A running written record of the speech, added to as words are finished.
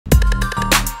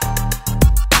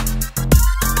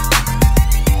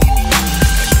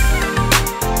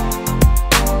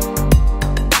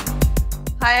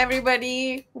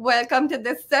everybody. Welcome to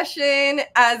this session.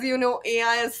 As you know,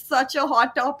 AI is such a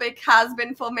hot topic, has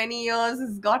been for many years,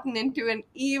 has gotten into an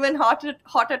even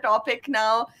hotter topic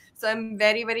now. So I'm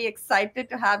very, very excited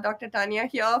to have Dr. Tanya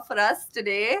here for us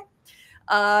today.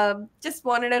 Just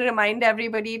wanted to remind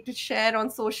everybody to share on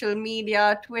social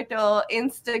media, Twitter,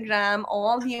 Instagram,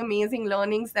 all the amazing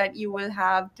learnings that you will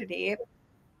have today.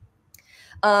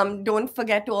 Don't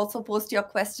forget to also post your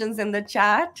questions in the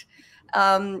chat.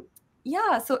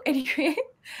 So anyway,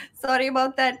 sorry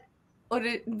about that.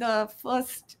 The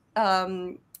first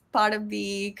part of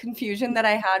the confusion that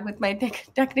I had with my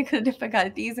technical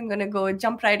difficulties. I'm going to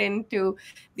jump right into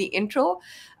the intro.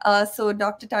 So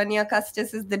Dr. Tanya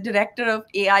Custis is the Director of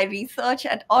AI Research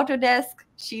at Autodesk.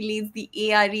 She leads the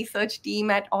AI research team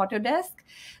at Autodesk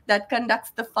that conducts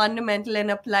the fundamental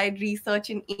and applied research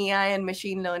in AI and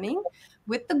machine learning,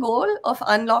 with the goal of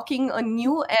unlocking a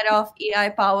new era of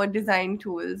AI-powered design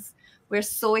tools. We're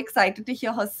so excited to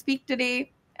hear her speak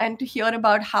today and to hear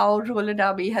about how roller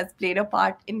derby has played a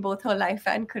part in both her life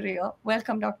and career.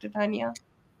 Welcome, Dr. Tanya.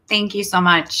 Thank you so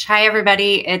much. Hi,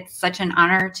 everybody. It's such an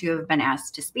honor to have been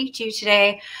asked to speak to you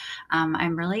today.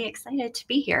 I'm really excited to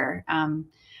be here.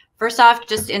 First off,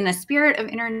 just in the spirit of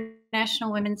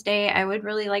International Women's Day, I would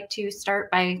really like to start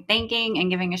by thanking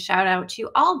and giving a shout out to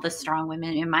all the strong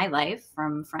women in my life,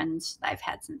 from friends I've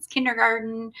had since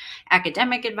kindergarten,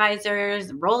 academic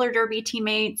advisors, roller derby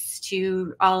teammates,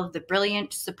 to all of the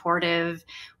brilliant, supportive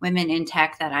women in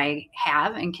tech that I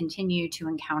have and continue to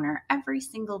encounter every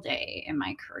single day in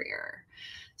my career.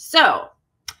 So,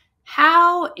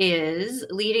 how is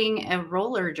leading a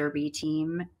roller derby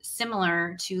team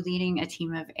similar to leading a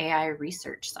team of AI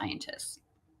research scientists?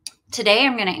 Today,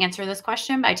 I'm going to answer this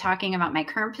question by talking about my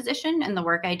current position and the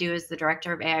work I do as the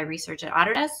Director of AI Research at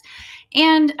Autodesk,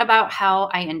 and about how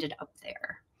I ended up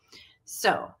there.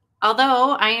 So,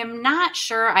 although I am not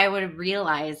sure I would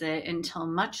realize it until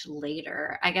much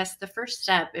later, I guess the first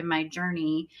step in my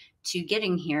journey to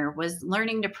getting here was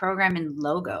learning to program in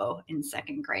Logo in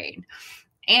second grade,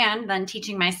 and then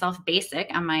teaching myself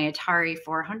BASIC on my Atari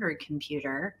 400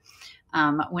 computer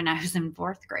when I was in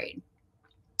fourth grade.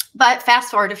 But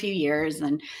fast forward a few years,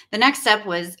 and the next step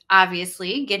was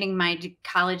obviously getting my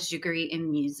college degree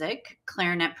in music,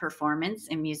 clarinet performance,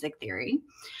 and music theory,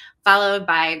 followed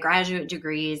by graduate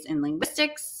degrees in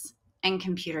linguistics and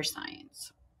computer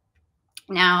science.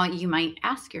 Now, you might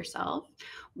ask yourself,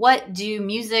 what do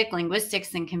music,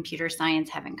 linguistics, and computer science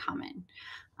have in common?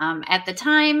 At the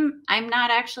time, I'm not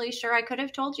actually sure I could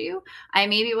have told you. I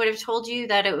maybe would have told you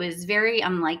that it was very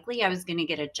unlikely I was going to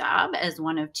get a job as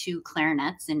one of two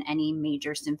clarinets in any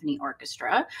major symphony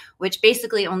orchestra, which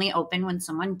basically only open when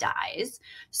someone dies.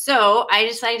 So I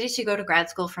decided to go to grad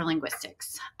school for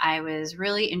linguistics. I was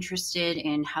really interested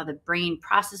in how the brain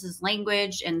processes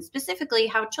language, and specifically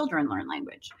how children learn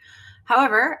language.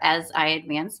 However, as I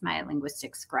advanced my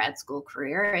linguistics grad school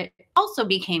career, it also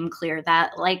became clear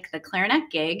that, like the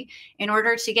clarinet gig, in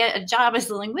order to get a job as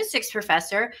a linguistics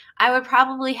professor, I would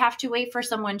probably have to wait for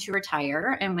someone to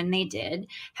retire, and when they did,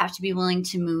 have to be willing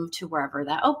to move to wherever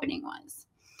that opening was.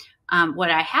 What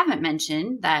I haven't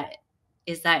mentioned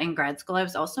is that in grad school, I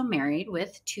was also married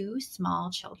with two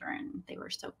small children. They were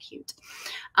so cute.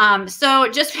 So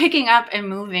just picking up and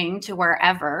moving to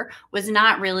wherever was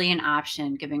not really an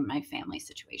option given my family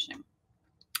situation.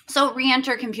 So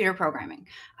re-enter computer programming.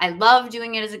 I loved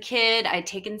doing it as a kid. I'd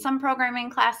taken some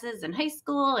programming classes in high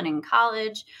school and in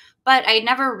college, but I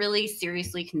never really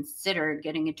seriously considered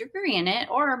getting a degree in it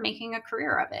or making a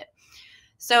career of it.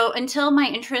 So until my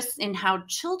interest in how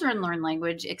children learn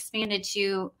language expanded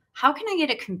to, how can I get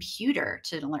a computer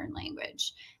to learn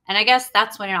language? And I guess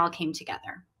that's when it all came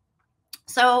together.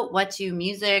 So what do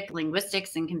music,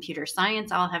 linguistics, and computer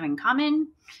science all have in common?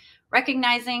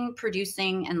 Recognizing,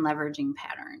 producing, and leveraging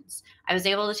patterns. I was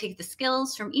able to take the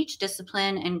skills from each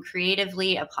discipline and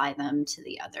creatively apply them to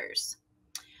the others.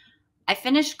 I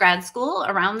finished grad school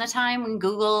around the time when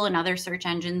Google and other search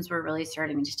engines were really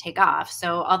starting to take off.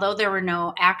 So although there were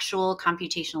no actual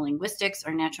computational linguistics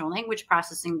or natural language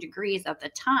processing degrees at the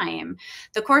time,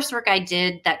 the coursework I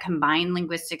did that combined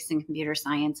linguistics and computer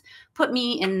science put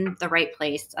me in the right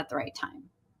place at the right time.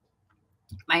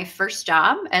 My first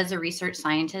job as a research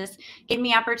scientist gave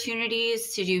me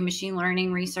opportunities to do machine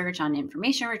learning research on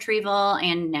information retrieval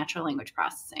and natural language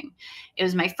processing. It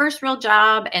was my first real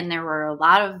job, and there were a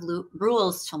lot of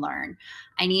rules to learn.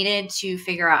 I needed to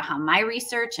figure out how my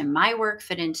research and my work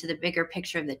fit into the bigger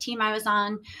picture of the team I was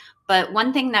on. But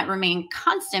one thing that remained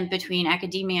constant between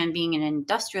academia and being an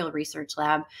industrial research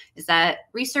lab is that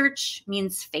research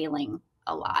means failing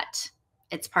a lot.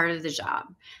 It's part of the job.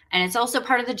 And it's also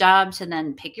part of the job to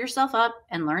then pick yourself up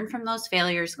and learn from those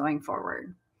failures going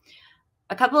forward.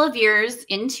 A couple of years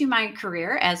into my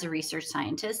career as a research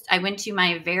scientist, I went to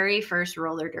my very first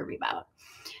roller derby bout.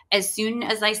 As soon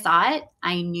as I saw it,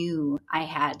 I knew I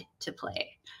had to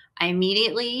play. I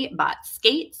immediately bought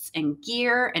skates and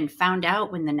gear and found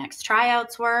out when the next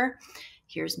tryouts were.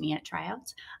 Here's me at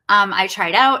tryouts. I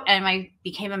tried out and I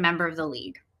became a member of the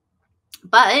league.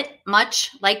 But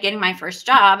much like getting my first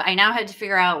job, I now had to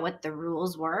figure out what the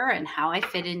rules were and how I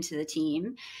fit into the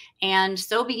team. And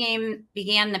so began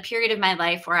the period of my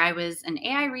life where I was an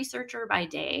AI researcher by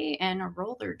day and a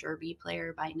roller derby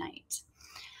player by night.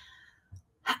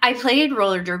 I played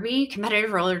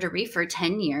competitive roller derby for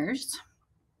 10 years.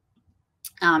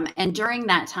 And during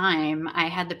that time, I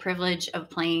had the privilege of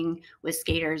playing with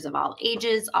skaters of all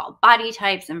ages, all body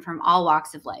types, and from all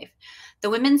walks of life. The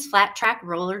Women's Flat Track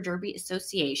Roller Derby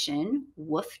Association,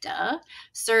 WFDA,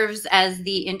 serves as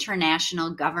the international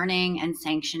governing and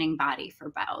sanctioning body for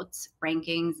bouts,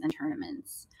 rankings, and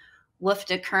tournaments.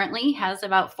 WFDA currently has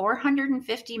about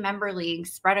 450 member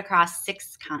leagues spread across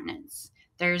 6 continents.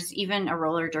 There's even a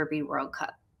roller derby World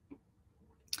Cup.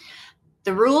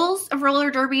 The rules of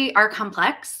roller derby are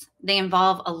complex. They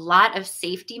involve a lot of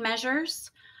safety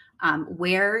measures,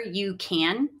 where you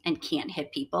can and can't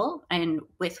hit people, and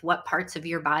with what parts of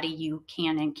your body you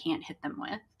can and can't hit them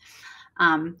with.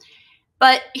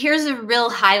 But here's a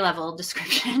real high-level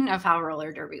description of how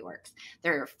roller derby works.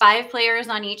 There are 5 players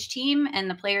on each team, and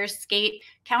the players skate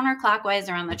counterclockwise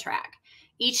around the track.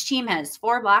 Each team has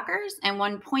 4 blockers and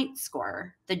 1 point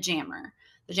scorer, the jammer.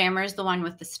 The jammer is the one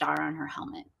with the star on her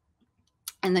helmet.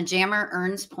 And the jammer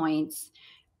earns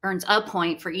a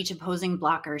point for each opposing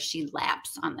blocker she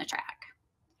laps on the track.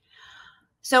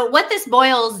 So what this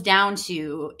boils down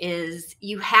to is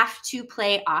you have to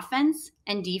play offense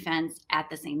and defense at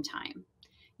the same time.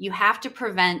 You have to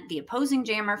prevent the opposing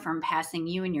jammer from passing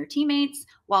you and your teammates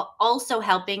while also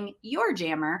helping your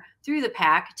jammer through the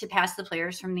pack to pass the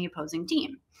players from the opposing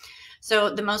team.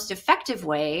 So the most effective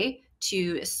way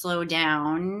to slow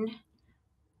down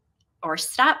or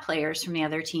stop players from the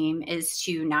other team is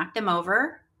to knock them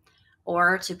over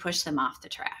or to push them off the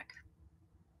track.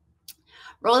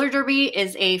 Roller derby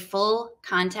is a full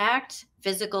contact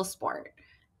physical sport.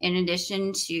 In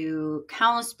addition to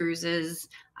countless bruises,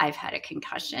 I've had a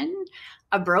concussion,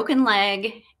 a broken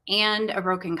leg, and a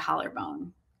broken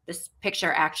collarbone. This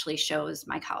picture actually shows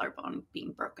my collarbone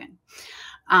being broken.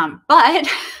 But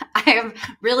I have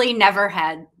really never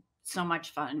had so much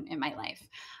fun in my life.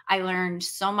 I learned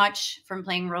so much from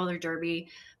playing roller derby,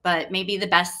 but maybe the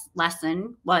best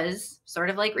lesson was sort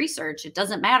of like research. It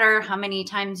doesn't matter how many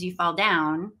times you fall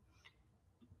down,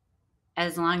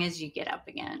 as long as you get up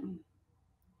again.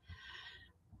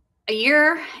 A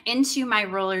year into my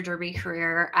roller derby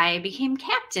career, I became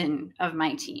captain of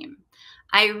my team.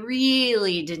 I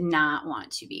really did not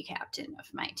want to be captain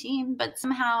of my team, but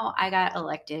somehow I got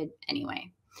elected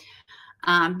anyway.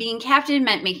 Being captain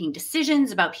meant making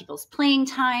decisions about people's playing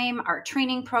time, our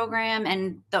training program,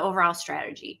 and the overall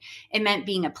strategy. It meant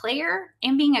being a player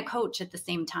and being a coach at the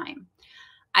same time.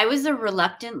 I was a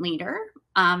reluctant leader,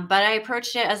 but I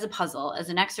approached it as a puzzle, as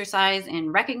an exercise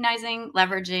in recognizing,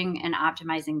 leveraging, and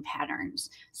optimizing patterns,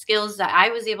 skills that I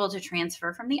was able to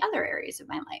transfer from the other areas of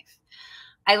my life.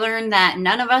 I learned that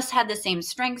none of us had the same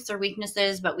strengths or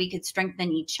weaknesses, but we could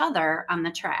strengthen each other on the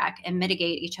track and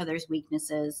mitigate each other's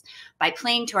weaknesses by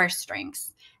playing to our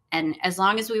strengths, and as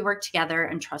long as we worked together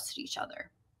and trusted each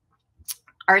other.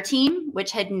 Our team,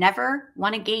 which had never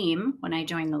won a game when I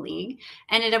joined the league,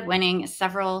 ended up winning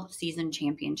several season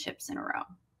championships in a row.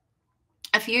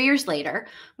 A few years later,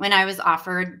 when I was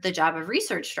offered the job of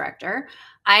research director,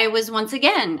 I was once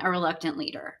again a reluctant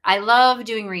leader. I loved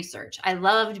doing research. I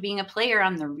loved being a player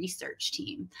on the research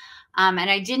team. And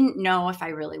I didn't know if I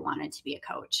really wanted to be a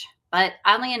coach. But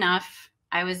oddly enough,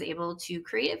 I was able to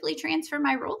creatively transfer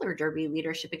my roller derby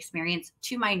leadership experience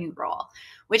to my new role,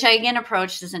 which I again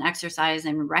approached as an exercise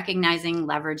in recognizing,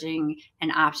 leveraging,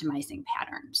 and optimizing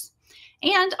patterns.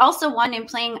 And also one in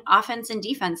playing offense and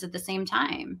defense at the same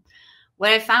time.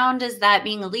 What I found is that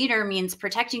being a leader means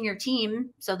protecting your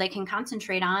team so they can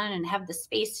concentrate on and have the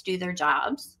space to do their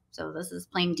jobs. So this is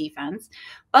playing defense.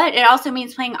 But it also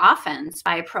means playing offense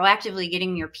by proactively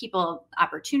getting your people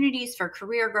opportunities for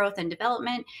career growth and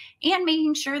development and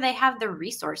making sure they have the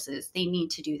resources they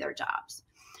need to do their jobs.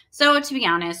 So to be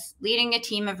honest, leading a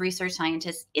team of research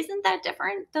scientists isn't that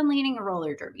different than leading a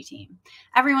roller derby team.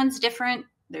 Everyone's different.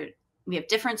 We have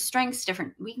different strengths,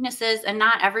 different weaknesses, and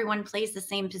not everyone plays the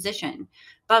same position.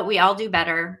 But we all do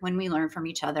better when we learn from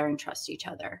each other and trust each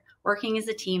other, working as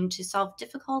a team to solve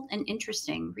difficult and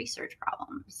interesting research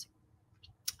problems.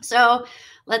 So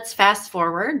let's fast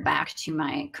forward back to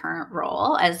my current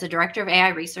role as the Director of AI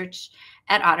Research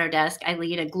at Autodesk. I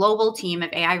lead a global team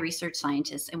of AI research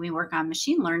scientists, and we work on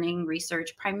machine learning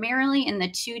research primarily in the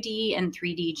 2D and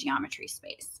 3D geometry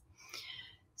space.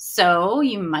 So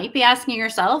you might be asking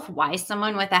yourself why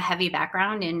someone with a heavy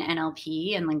background in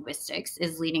NLP and linguistics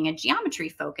is leading a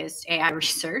geometry-focused AI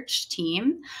research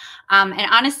team. And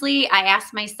honestly, I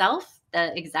asked myself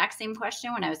the exact same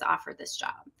question when I was offered this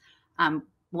job.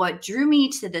 What drew me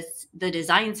to the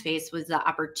design space was the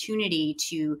opportunity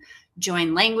to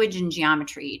join language and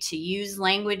geometry, to use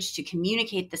language to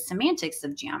communicate the semantics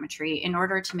of geometry in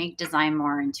order to make design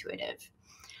more intuitive.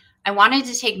 I wanted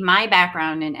to take my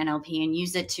background in NLP and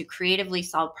use it to creatively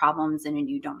solve problems in a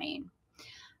new domain.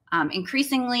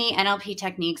 Increasingly, NLP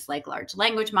techniques like large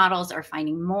language models are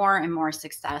finding more and more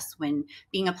success when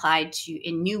being applied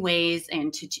in new ways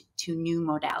and to new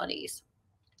modalities.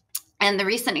 And the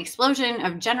recent explosion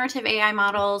of generative AI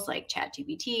models like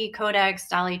ChatGPT, Codex,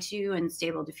 DALL-E 2, and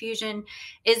Stable Diffusion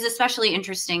is especially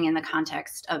interesting in the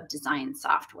context of design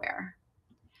software.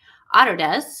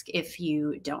 Autodesk, if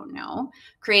you don't know,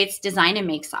 creates design and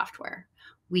make software.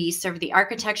 We serve the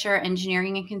architecture,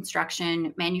 engineering and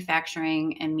construction,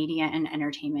 manufacturing, and media and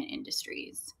entertainment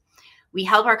industries. We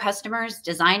help our customers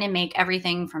design and make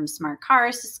everything from smart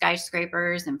cars to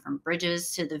skyscrapers and from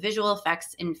bridges to the visual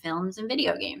effects in films and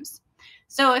video games.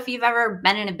 So if you've ever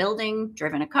been in a building,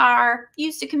 driven a car,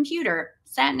 used a computer,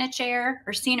 sat in a chair,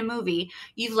 or seen a movie,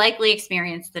 you've likely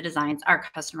experienced the designs our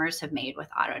customers have made with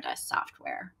Autodesk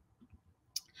software.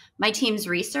 My team's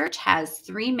research has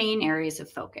 3 main areas of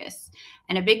focus,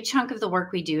 and a big chunk of the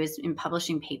work we do is in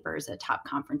publishing papers at top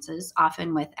conferences,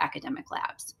 often with academic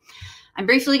labs. I'm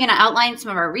briefly going to outline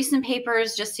some of our recent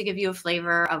papers just to give you a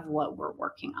flavor of what we're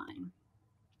working on.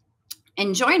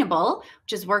 In Joinable,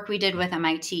 which is work we did with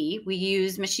MIT, we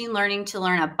use machine learning to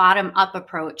learn a bottom-up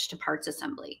approach to parts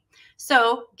assembly.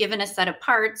 So, given a set of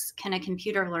parts, can a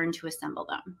computer learn to assemble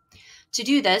them? To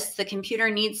do this, the computer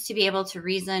needs to be able to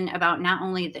reason about not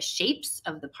only the shapes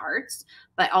of the parts,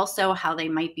 but also how they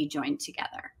might be joined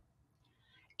together.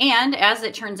 And as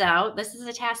it turns out, this is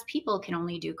a task people can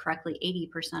only do correctly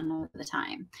 80% of the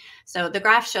time. So the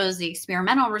graph shows the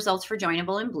experimental results for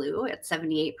Joinable in blue at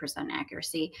 78%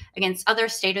 accuracy against other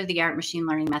state-of-the-art machine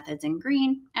learning methods in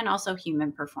green, and also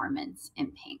human performance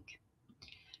in pink.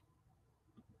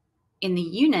 In the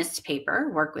UNIST paper,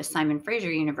 work with Simon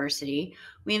Fraser University,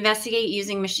 we investigate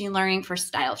using machine learning for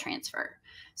style transfer.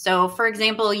 So for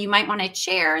example, you might want a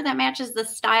chair that matches the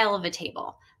style of a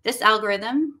table. This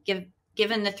algorithm,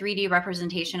 given the 3D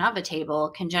representation of a table,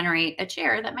 can generate a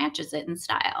chair that matches it in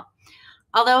style.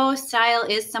 Although style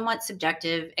is somewhat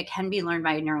subjective, it can be learned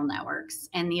by neural networks,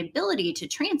 and the ability to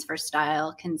transfer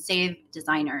style can save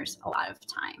designers a lot of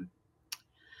time.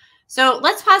 So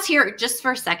let's pause here just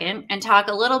for a second and talk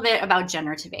a little bit about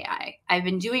generative AI. I've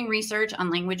been doing research on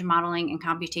language modeling and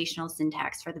computational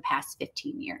syntax for the past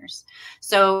 15 years.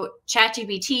 So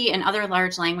ChatGPT and other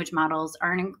large language models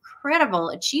are an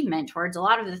incredible achievement towards a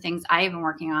lot of the things I've been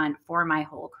working on for my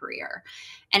whole career.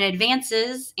 And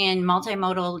advances in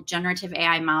multimodal generative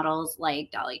AI models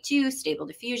like DALL-E 2, Stable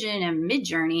Diffusion, and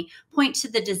Midjourney point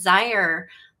to the desire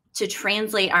to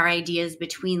translate our ideas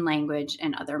between language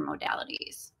and other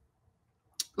modalities.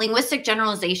 Linguistic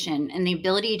generalization and the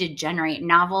ability to generate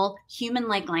novel,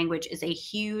 human-like language is a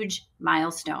huge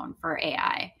milestone for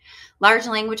AI. Large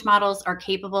language models are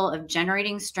capable of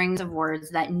generating strings of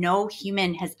words that no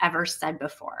human has ever said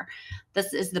before.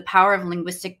 This is the power of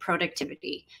linguistic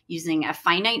productivity, using a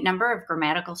finite number of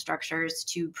grammatical structures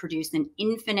to produce an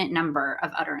infinite number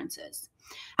of utterances.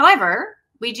 However,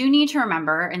 we do need to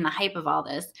remember, in the hype of all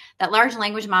this, that large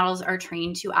language models are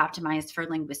trained to optimize for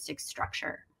linguistic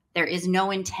structure. There is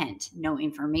no intent, no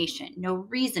information, no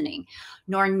reasoning,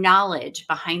 nor knowledge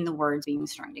behind the words being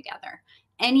strung together.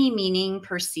 Any meaning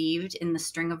perceived in the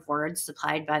string of words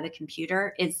supplied by the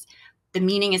computer the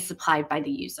meaning is supplied by the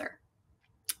user.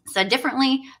 Said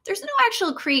differently, there's no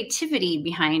actual creativity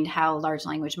behind how large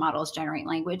language models generate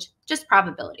language, just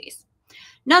probabilities.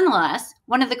 Nonetheless,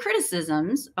 one of the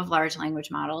criticisms of large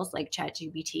language models like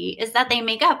ChatGPT is that they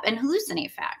make up and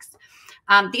hallucinate facts.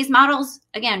 These models,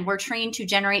 again, were trained to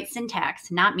generate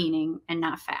syntax, not meaning and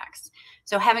not facts.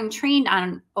 So having trained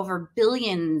on over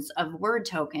billions of word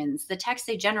tokens, the text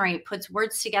they generate puts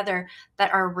words together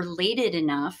that are related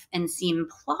enough and seem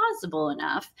plausible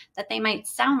enough that they might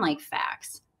sound like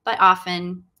facts, but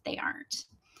often they aren't.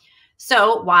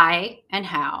 So why and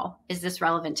how is this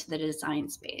relevant to the design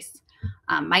space?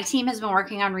 My team has been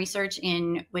working on research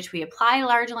in which we apply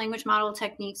large language model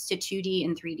techniques to 2D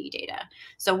and 3D data.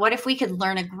 So what if we could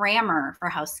learn a grammar for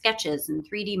how sketches and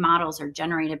 3D models are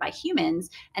generated by humans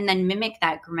and then mimic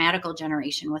that grammatical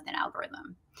generation with an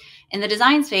algorithm? In the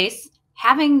design space,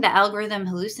 having the algorithm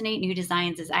hallucinate new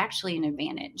designs is actually an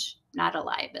advantage, not a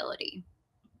liability.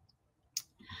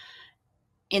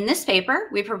 In this paper,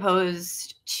 we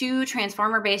proposed 2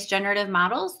 transformer-based generative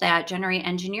models that generate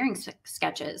engineering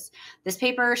sketches. This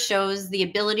paper shows the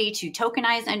ability to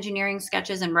tokenize engineering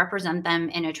sketches and represent them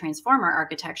in a transformer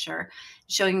architecture,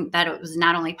 showing that it was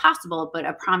not only possible, but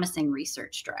a promising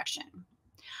research direction.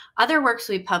 Other works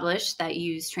we published that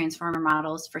use transformer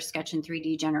models for sketch and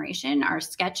 3D generation are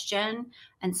SketchGen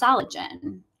and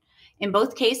SolidGen. In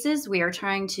both cases, we are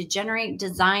trying to generate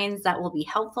designs that will be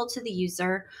helpful to the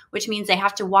user, which means they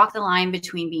have to walk the line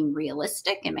between being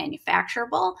realistic and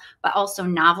manufacturable, but also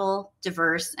novel,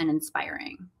 diverse, and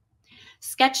inspiring.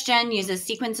 SketchGen uses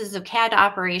sequences of CAD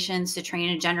operations to train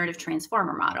a generative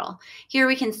transformer model. Here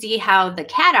we can see how the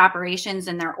CAD operations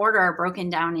and their order are broken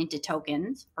down into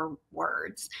tokens or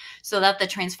words so that the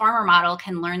transformer model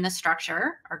can learn the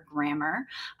structure or grammar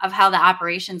of how the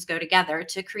operations go together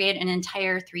to create an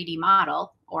entire 3D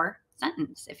model or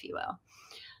sentence, if you will.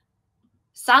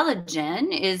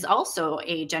 SolidGen is also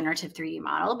a generative 3D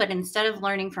model, but instead of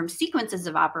learning from sequences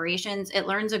of operations, it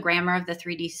learns a grammar of the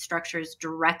 3D structures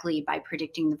directly by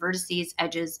predicting the vertices,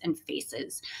 edges, and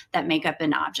faces that make up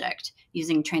an object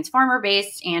using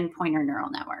transformer-based and pointer neural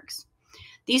networks.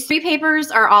 These 3 papers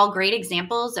are all great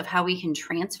examples of how we can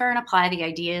transfer and apply the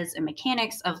ideas and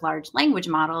mechanics of large language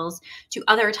models to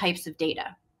other types of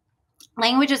data.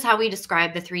 Language is how we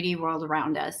describe the 3D world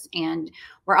around us, and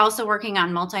we're also working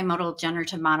on multimodal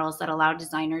generative models that allow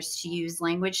designers to use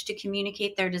language to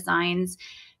communicate their design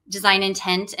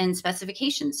intent, and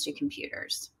specifications to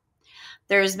computers.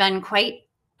 There's been quite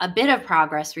a bit of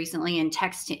progress recently in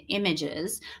text to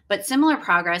images, but similar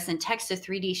progress in text to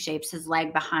 3D shapes has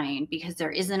lagged behind because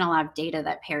there isn't a lot of data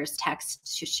that pairs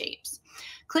text to shapes.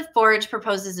 CliffForge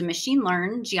proposes a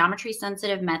machine-learned,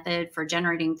 geometry-sensitive method for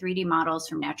generating 3D models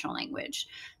from natural language.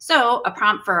 So a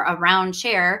prompt for a round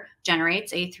chair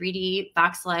generates a 3D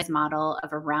voxelized model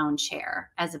of a round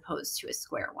chair as opposed to a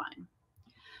square one.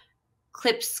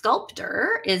 Clip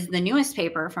Sculptor is the newest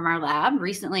paper from our lab,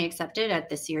 recently accepted at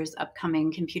this year's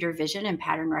upcoming Computer Vision and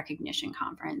Pattern Recognition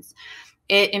Conference.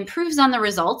 It improves on the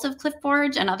results of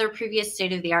CliffForge and other previous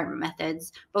state-of-the-art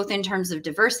methods, both in terms of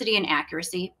diversity and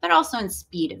accuracy, but also in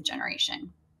speed of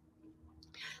generation.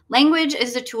 Language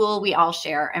is a tool we all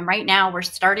share, and right now we're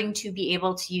starting to be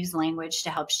able to use language to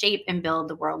help shape and build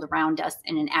the world around us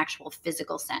in an actual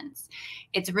physical sense.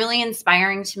 It's really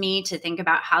inspiring to me to think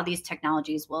about how these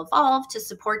technologies will evolve to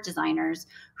support designers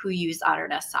who use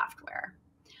Autodesk software.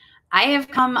 I have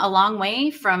come a long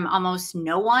way from almost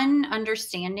no one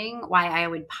understanding why I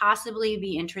would possibly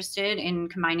be interested in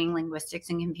combining linguistics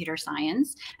and computer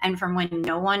science, and from when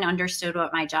no one understood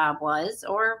what my job was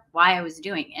or why I was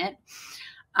doing it.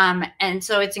 And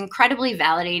so it's incredibly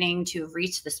validating to have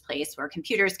reached this place where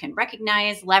computers can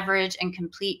recognize, leverage, and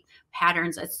complete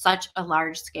patterns at such a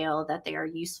large scale that they are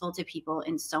useful to people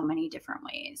in so many different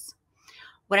ways.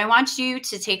 What I want you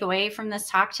to take away from this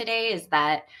talk today is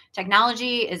that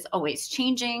technology is always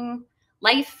changing,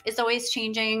 life is always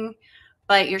changing,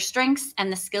 but your strengths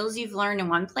and the skills you've learned in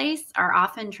one place are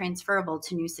often transferable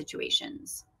to new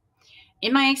situations.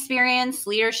 In my experience,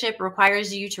 leadership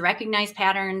requires you to recognize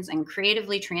patterns and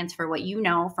creatively transfer what you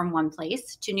know from one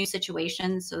place to new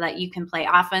situations so that you can play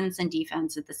offense and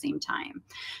defense at the same time,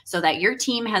 so that your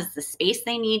team has the space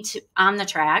they need on the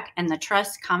track and the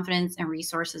trust, confidence, and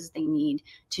resources they need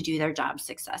to do their job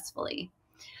successfully.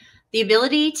 The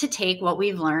ability to take what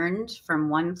we've learned from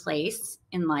one place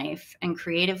in life and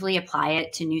creatively apply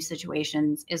it to new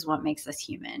situations is what makes us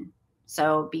human.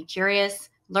 So be curious,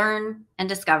 learn, and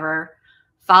discover.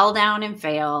 Fall down and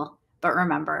fail, but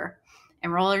remember, in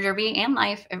roller derby and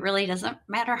life, it really doesn't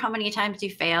matter how many times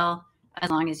you fail as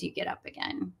long as you get up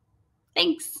again.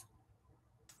 Thanks.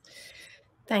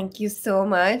 Thank you so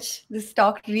much. This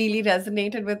talk really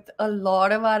resonated with a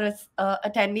lot of our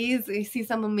attendees. We see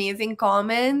some amazing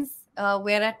comments.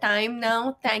 We're at time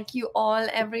now. Thank you all,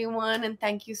 everyone. And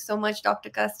thank you so much, Dr.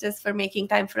 Custis, for making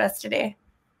time for us today.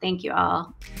 Thank you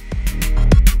all.